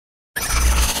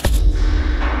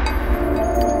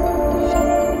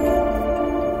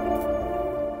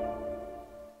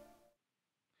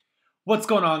What's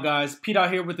going on, guys?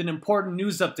 PDot here with an important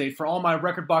news update for all my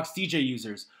Rekordbox DJ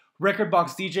users.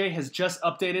 Rekordbox DJ has just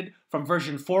updated from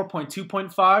version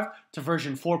 4.2.5 to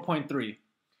version 4.3.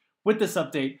 With this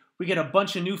update, we get a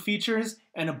bunch of new features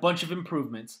and a bunch of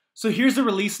improvements. So here's the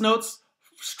release notes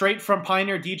straight from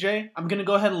Pioneer DJ. I'm going to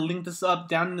go ahead and link this up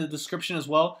down in the description as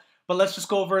well, but let's just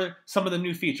go over some of the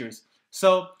new features.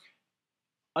 So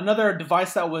another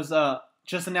device that was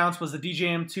just announced was the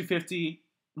DJM 250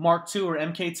 Mark II or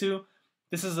MK2.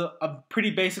 This is a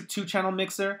pretty basic 2-channel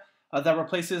mixer that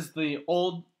replaces the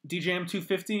old DJM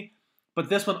 250, but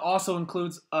this one also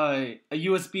includes a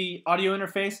USB audio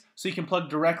interface, so you can plug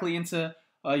directly into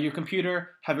your computer,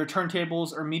 have your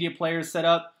turntables or media players set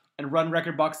up, and run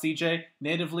Rekordbox DJ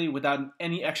natively without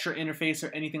any extra interface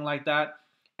or anything like that.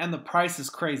 And the price is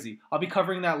crazy. I'll be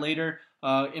covering that later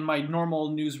in my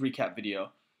normal news recap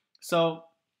video. So,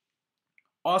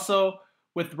 also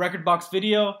with Rekordbox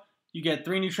Video, you get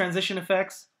 3 new transition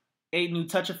effects, 8 new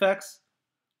touch effects,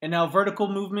 and now vertical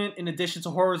movement in addition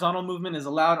to horizontal movement is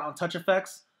allowed on touch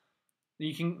effects.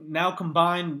 You can now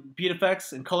combine beat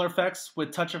effects and color effects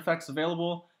with touch effects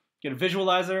available. Get a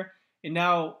visualizer. It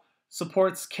now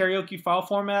supports karaoke file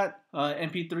format,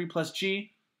 MP3 plus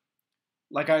G.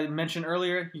 Like I mentioned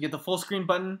earlier, you get the full screen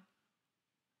button.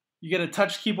 You get a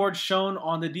touch keyboard shown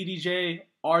on the DDJ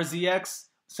RZX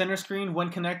center screen when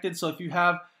connected. So if you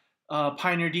have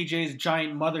Pioneer DJ's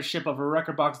giant mothership of a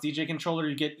Rekordbox DJ controller,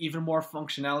 you get even more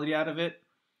functionality out of it.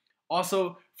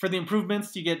 Also, for the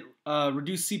improvements, you get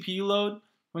reduced CPU load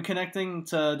when connecting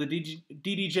to the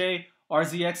DDJ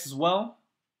RZX as well.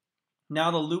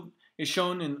 Now the loop is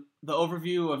shown in the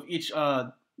overview of each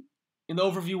overview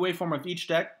waveform of each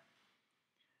deck.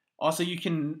 Also, you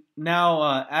can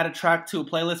now add a track to a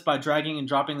playlist by dragging and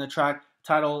dropping the track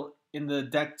title in the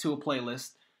deck to a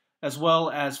playlist, as well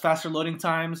as faster loading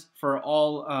times for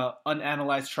all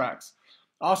unanalyzed tracks.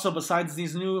 Also, besides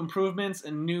these new improvements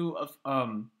and new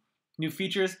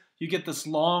features, you get this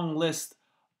long list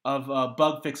of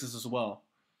bug fixes as well.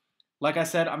 Like I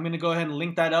said, I'm going to go ahead and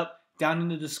link that up down in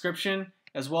the description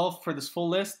as well for this full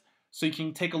list, so you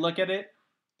can take a look at it.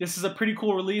 This is a pretty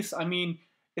cool release. I mean,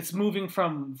 it's moving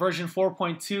from version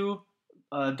 4.2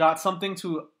 dot something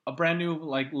to a brand new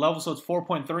level, so it's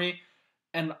 4.3.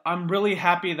 And I'm really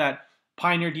happy that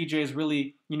Pioneer DJ is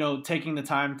really, taking the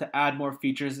time to add more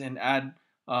features and add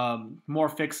more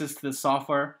fixes to the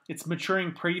software. It's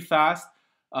maturing pretty fast.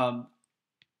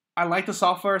 I like the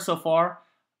software so far.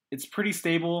 It's pretty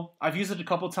stable. I've used it a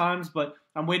couple times, but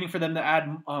I'm waiting for them to add,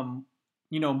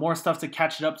 more stuff to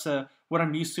catch it up to what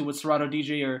I'm used to with Serato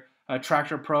DJ or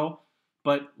Tractor Pro.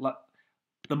 But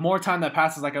the more time that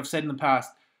passes, like I've said in the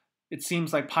past, it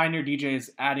seems like Pioneer DJ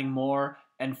is adding more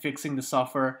and fixing the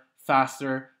software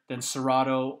faster than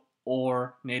Serato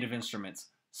or Native Instruments.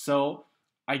 So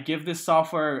I give this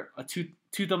software a two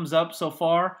thumbs up so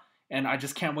far, and I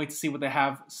just can't wait to see what they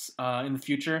have in the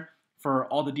future for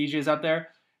all the DJs out there,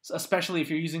 so especially if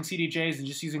you're using CDJs and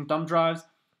just using thumb drives.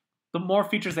 The more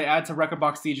features they add to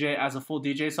Rekordbox DJ as a full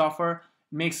DJ software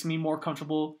makes me more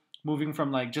comfortable moving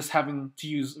from just having to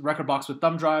use Rekordbox with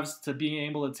thumb drives to being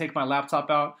able to take my laptop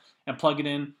out and plug it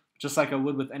in just like I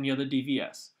would with any other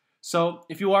DVS. So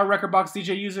if you are a Rekordbox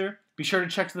DJ user, be sure to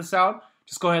check this out.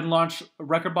 Just go ahead and launch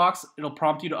Rekordbox. It'll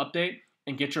prompt you to update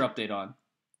and get your update on.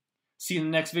 See you in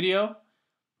the next video.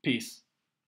 Peace.